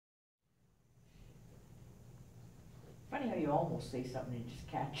Funny how you almost say something and just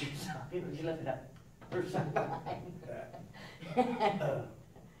catch yourself, you let it up for some time.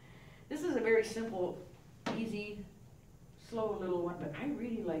 This is a very simple, easy, slow little one, but I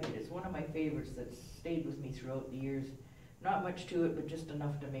really like it. It's one of my favorites that's stayed with me throughout the years. Not much to it, but just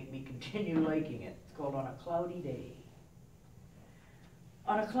enough to make me continue liking it. It's called On a Cloudy Day.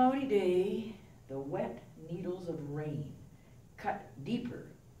 On a cloudy day, the wet needles of rain cut deeper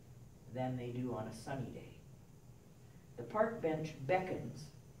than they do on a sunny day. The park bench beckons,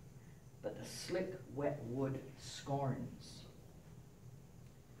 but the slick, wet wood scorns.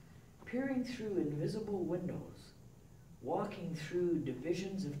 Peering through invisible windows, walking through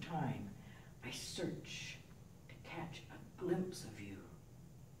divisions of time, I search to catch a glimpse of you.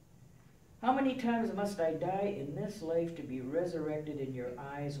 How many times must I die in this life to be resurrected in your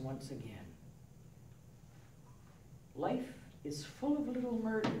eyes once again? Life is full of little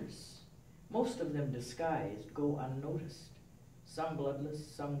murders. Most of them disguised, go unnoticed. Some bloodless,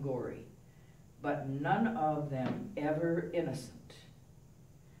 some gory, but none of them ever innocent.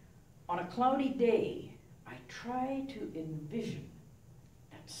 On a cloudy day, I try to envision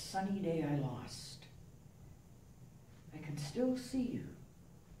that sunny day I lost. I can still see you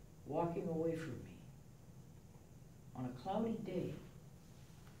walking away from me. On a cloudy day,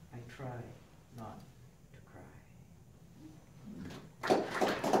 I try not